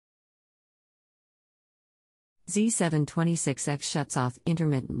Z726X shuts off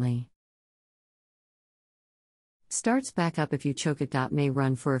intermittently. Starts back up if you choke it. May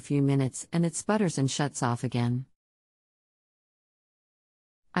run for a few minutes and it sputters and shuts off again.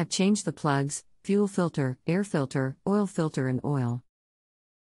 I've changed the plugs, fuel filter, air filter, oil filter and oil.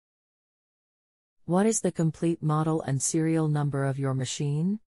 What is the complete model and serial number of your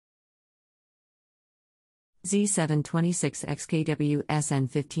machine? Z726X KWSN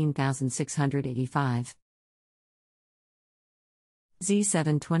 15685.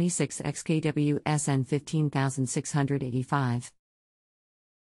 Z726X KWSN 15685.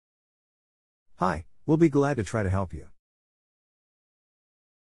 Hi, we'll be glad to try to help you.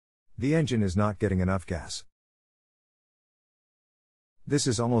 The engine is not getting enough gas. This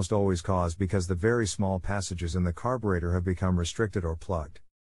is almost always caused because the very small passages in the carburetor have become restricted or plugged.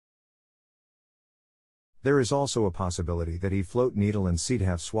 There is also a possibility that the float needle and seat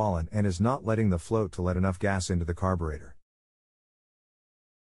have swollen and is not letting the float to let enough gas into the carburetor.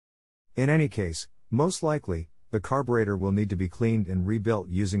 In any case, most likely, the carburetor will need to be cleaned and rebuilt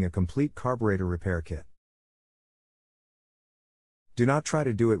using a complete carburetor repair kit. Do not try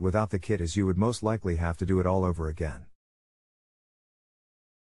to do it without the kit, as you would most likely have to do it all over again.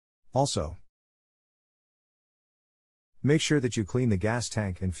 Also, make sure that you clean the gas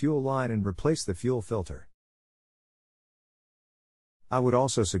tank and fuel line and replace the fuel filter. I would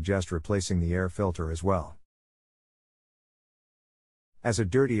also suggest replacing the air filter as well, as a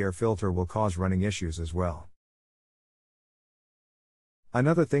dirty air filter will cause running issues as well.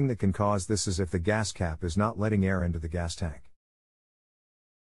 Another thing that can cause this is if the gas cap is not letting air into the gas tank.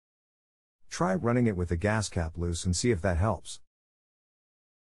 Try running it with the gas cap loose and see if that helps.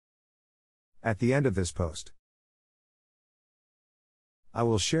 At the end of this post, I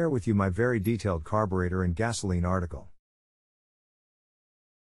will share with you my very detailed carburetor and gasoline article.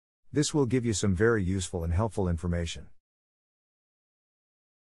 This will give you some very useful and helpful information.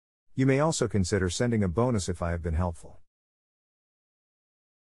 You may also consider sending a bonus if I have been helpful.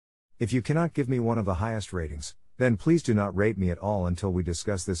 If you cannot give me one of the highest ratings, then please do not rate me at all until we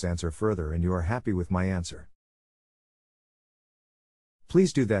discuss this answer further and you are happy with my answer.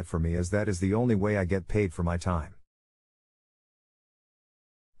 Please do that for me, as that is the only way I get paid for my time.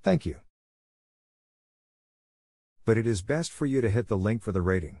 Thank you. But it is best for you to hit the link for the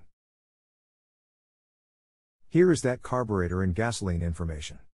rating. Here is that carburetor and gasoline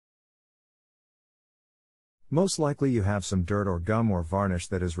information. Most likely you have some dirt or gum or varnish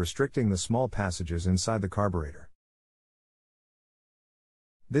that is restricting the small passages inside the carburetor.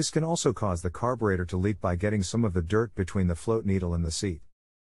 This can also cause the carburetor to leak by getting some of the dirt between the float needle and the seat.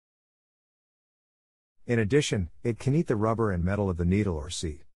 In addition, it can eat the rubber and metal of the needle or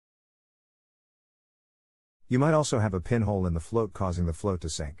seat. You might also have a pinhole in the float causing the float to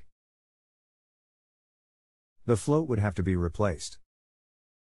sink. The float would have to be replaced.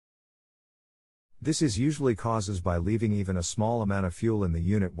 This is usually caused by leaving even a small amount of fuel in the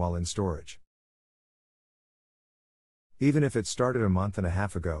unit while in storage. Even if it started a month and a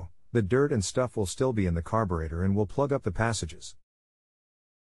half ago, the dirt and stuff will still be in the carburetor and will plug up the passages.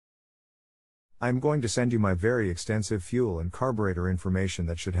 I am going to send you my very extensive fuel and carburetor information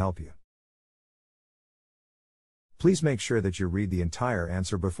that should help you. Please make sure that you read the entire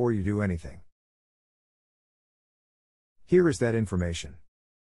answer before you do anything. Here is that information.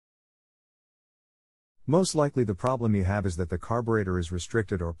 Most likely the problem you have is that the carburetor is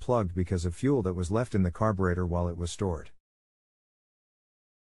restricted or plugged because of fuel that was left in the carburetor while it was stored.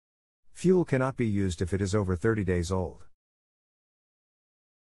 Fuel cannot be used if it is over 30 days old.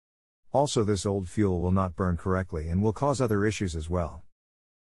 Also, this old fuel will not burn correctly and will cause other issues as well.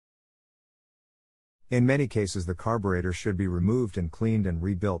 In many cases, the carburetor should be removed and cleaned and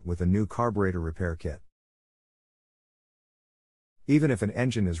rebuilt with a new carburetor repair kit. Even if an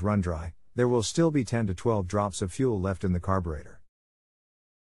engine is run dry, there will still be 10 to 12 drops of fuel left in the carburetor.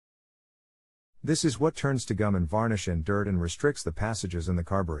 This is what turns to gum and varnish and dirt and restricts the passages in the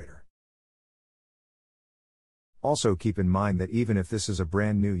carburetor. Also keep in mind that even if this is a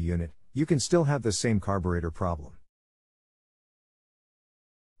brand new unit, you can still have the same carburetor problem.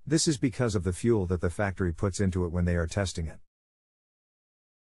 This is because of the fuel that the factory puts into it when they are testing it.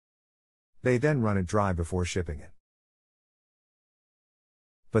 They then run it dry before shipping it.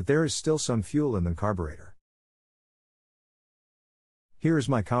 But there is still some fuel in the carburetor. Here is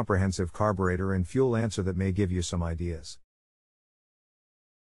my comprehensive carburetor and fuel answer that may give you some ideas.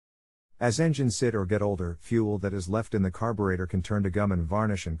 As engines sit or get older, fuel that is left in the carburetor can turn to gum and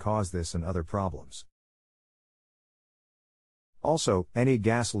varnish and cause this and other problems. Also, any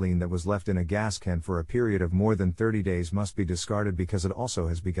gasoline that was left in a gas can for a period of more than 30 days must be discarded because it also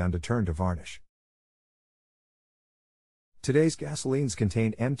has begun to turn to varnish. Today's gasolines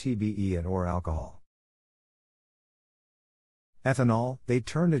contain MTBE and or alcohol. Ethanol, they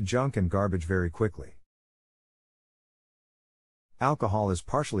turn to junk and garbage very quickly. Alcohol is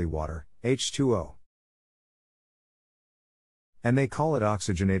partially water, H2O. And they call it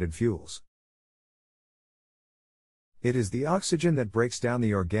oxygenated fuels. It is the oxygen that breaks down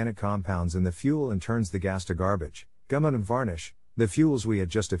the organic compounds in the fuel and turns the gas to garbage, gum and varnish. The fuels we had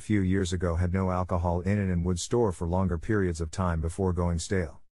just a few years ago had no alcohol in it and would store for longer periods of time before going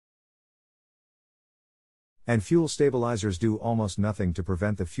stale. And fuel stabilizers do almost nothing to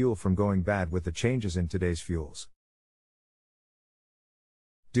prevent the fuel from going bad with the changes in today's fuels.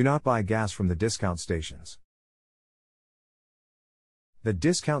 Do not buy gas from the discount stations. The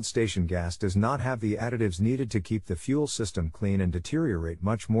discount station gas does not have the additives needed to keep the fuel system clean and deteriorate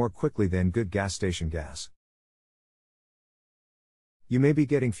much more quickly than good gas station gas. You may be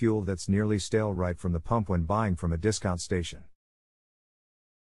getting fuel that's nearly stale right from the pump when buying from a discount station.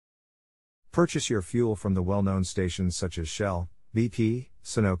 Purchase your fuel from the well-known stations such as Shell, BP,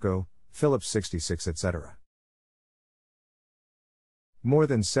 Sunoco, Phillips 66, etc. More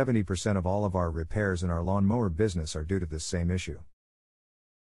than 70% of all of our repairs in our lawnmower business are due to this same issue.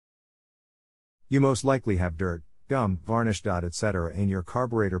 You most likely have dirt, gum, varnish, etc. in your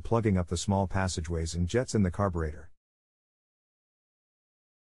carburetor plugging up the small passageways and jets in the carburetor.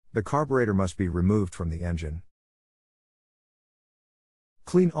 The carburetor must be removed from the engine.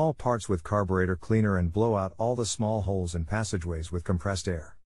 Clean all parts with carburetor cleaner and blow out all the small holes and passageways with compressed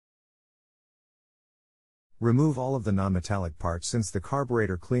air. Remove all of the non-metallic parts since the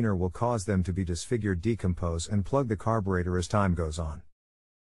carburetor cleaner will cause them to be disfigured, decompose, and plug the carburetor as time goes on.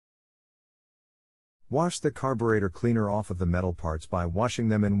 Wash the carburetor cleaner off of the metal parts by washing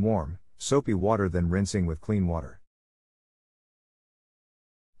them in warm, soapy water, then rinsing with clean water.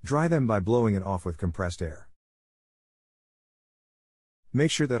 Dry them by blowing it off with compressed air.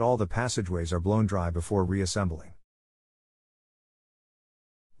 Make sure that all the passageways are blown dry before reassembling.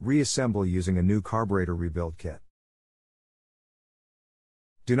 Reassemble using a new carburetor rebuild kit.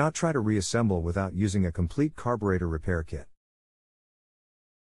 Do not try to reassemble without using a complete carburetor repair kit.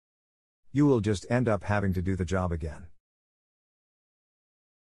 You will just end up having to do the job again.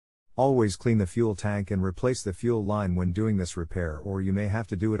 Always clean the fuel tank and replace the fuel line when doing this repair, or you may have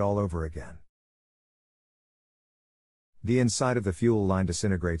to do it all over again. The inside of the fuel line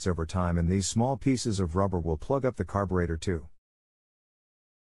disintegrates over time and these small pieces of rubber will plug up the carburetor too.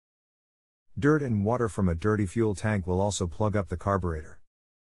 Dirt and water from a dirty fuel tank will also plug up the carburetor.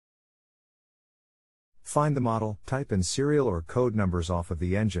 Find the model, type and serial or code numbers off of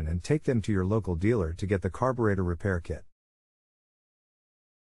the engine and take them to your local dealer to get the carburetor repair kit.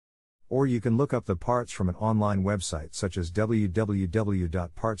 Or you can look up the parts from an online website such as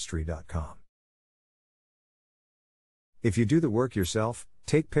www.partstree.com. If you do the work yourself,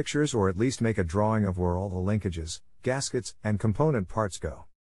 take pictures or at least make a drawing of where all the linkages, gaskets, and component parts go.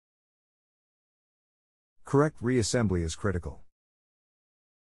 Correct reassembly is critical.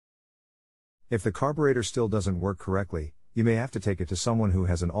 If the carburetor still doesn't work correctly, you may have to take it to someone who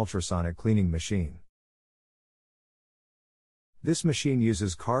has an ultrasonic cleaning machine. This machine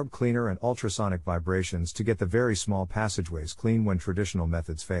uses carb cleaner and ultrasonic vibrations to get the very small passageways clean when traditional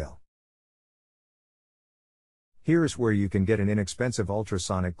methods fail. Here is where you can get an inexpensive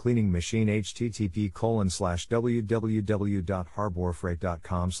ultrasonic cleaning machine: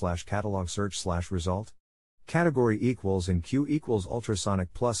 http://www.harborfreight.com/catalog search/result. Category equals and Q equals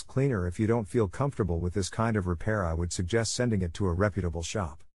ultrasonic plus cleaner. If you don't feel comfortable with this kind of repair, I would suggest sending it to a reputable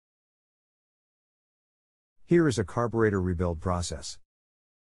shop. Here is a carburetor rebuild process.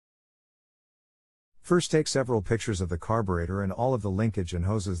 First, take several pictures of the carburetor and all of the linkage and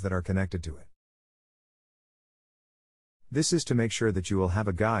hoses that are connected to it. This is to make sure that you will have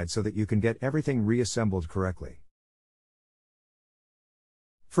a guide so that you can get everything reassembled correctly.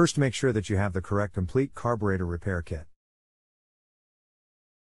 First, make sure that you have the correct complete carburetor repair kit.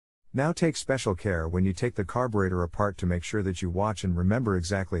 Now take special care when you take the carburetor apart to make sure that you watch and remember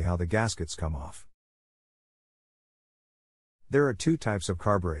exactly how the gaskets come off. There are two types of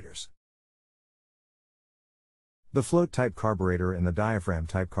carburetors: the float type carburetor and the diaphragm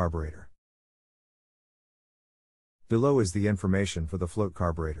type carburetor. Below is the information for the float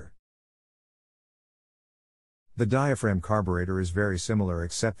carburetor. The diaphragm carburetor is very similar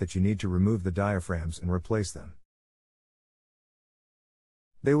except that you need to remove the diaphragms and replace them.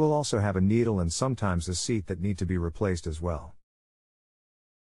 They will also have a needle and sometimes a seat that need to be replaced as well.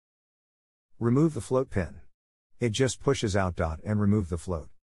 Remove the float pin. It just pushes out. And remove the float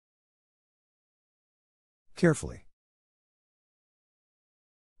carefully,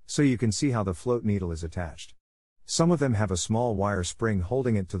 so you can see how the float needle is attached. Some of them have a small wire spring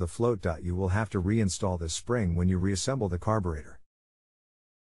holding it to the float. You will have to reinstall this spring when you reassemble the carburetor.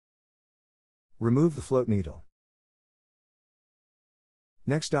 Remove the float needle.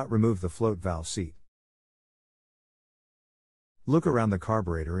 Next. Remove the float valve seat. Look around the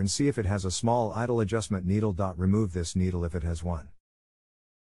carburetor and see if it has a small idle adjustment needle. Remove this needle if it has one.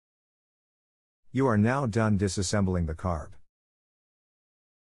 You are now done disassembling the carb.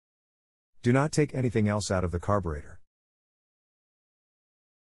 Do not take anything else out of the carburetor.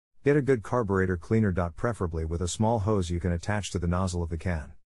 Get a good carburetor cleaner. Preferably with a small hose you can attach to the nozzle of the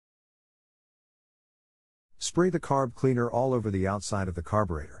can. Spray the carb cleaner all over the outside of the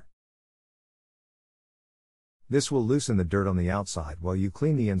carburetor. This will loosen the dirt on the outside while you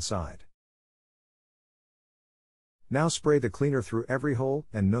clean the inside. Now spray the cleaner through every hole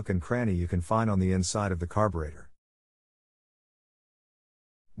and nook and cranny you can find on the inside of the carburetor.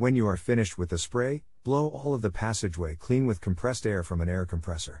 When you are finished with the spray, blow all of the passageway clean with compressed air from an air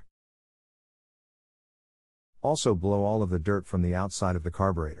compressor. Also blow all of the dirt from the outside of the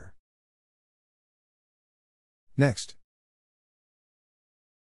carburetor. Next,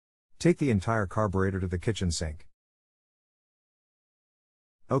 take the entire carburetor to the kitchen sink.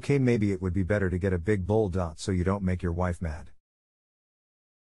 Okay, maybe it would be better to get a big bowl. So you don't make your wife mad.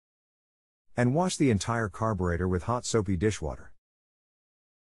 And wash the entire carburetor with hot soapy dishwater.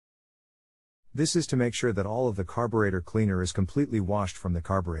 This is to make sure that all of the carburetor cleaner is completely washed from the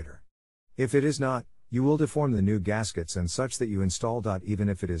carburetor. If it is not, you will deform the new gaskets and such that you install. Even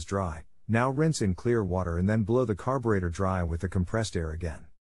if it is dry, now rinse in clear water and then blow the carburetor dry with the compressed air again.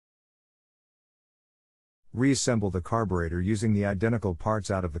 Reassemble the carburetor using the identical parts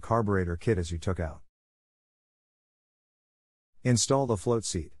out of the carburetor kit as you took out. Install the float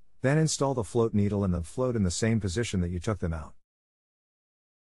seat, then install the float needle and the float in the same position that you took them out.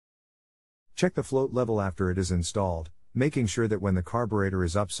 Check the float level after it is installed, making sure that when the carburetor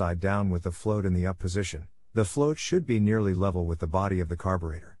is upside down with the float in the up position, the float should be nearly level with the body of the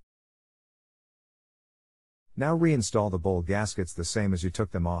carburetor. Now reinstall the bowl gaskets the same as you took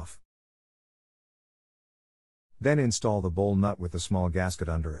them off. Then install the bowl nut with the small gasket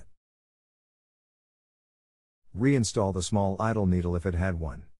under it. Reinstall the small idle needle if it had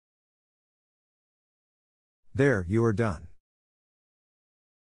one. There, you are done.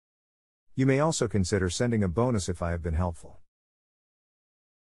 You may also consider sending a bonus if I have been helpful.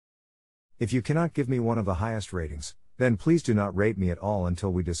 If you cannot give me one of the highest ratings, then please do not rate me at all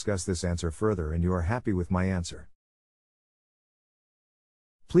until we discuss this answer further and you are happy with my answer.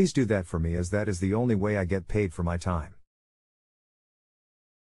 Please do that for me, as that is the only way I get paid for my time.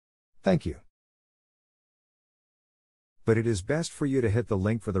 Thank you. But it is best for you to hit the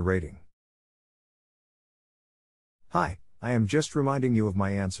link for the rating. Hi, I am just reminding you of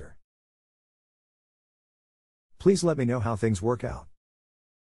my answer. Please let me know how things work out.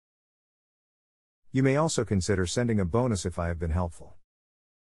 You may also consider sending a bonus if I have been helpful.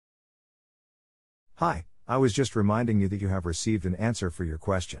 Hi, I was just reminding you that you have received an answer for your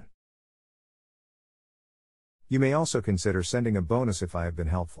question. You may also consider sending a bonus if I have been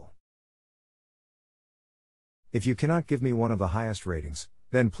helpful. If you cannot give me one of the highest ratings,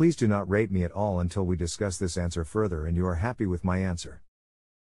 then please do not rate me at all until we discuss this answer further and you are happy with my answer.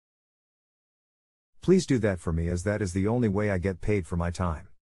 Please do that for me, as that is the only way I get paid for my time.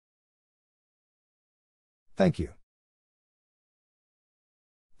 Thank you.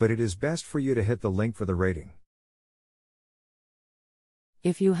 But it is best for you to hit the link for the rating.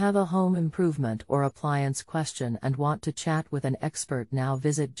 If you have a home improvement or appliance question and want to chat with an expert, now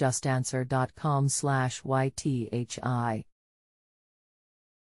visit JustAnswer.com/YTHI.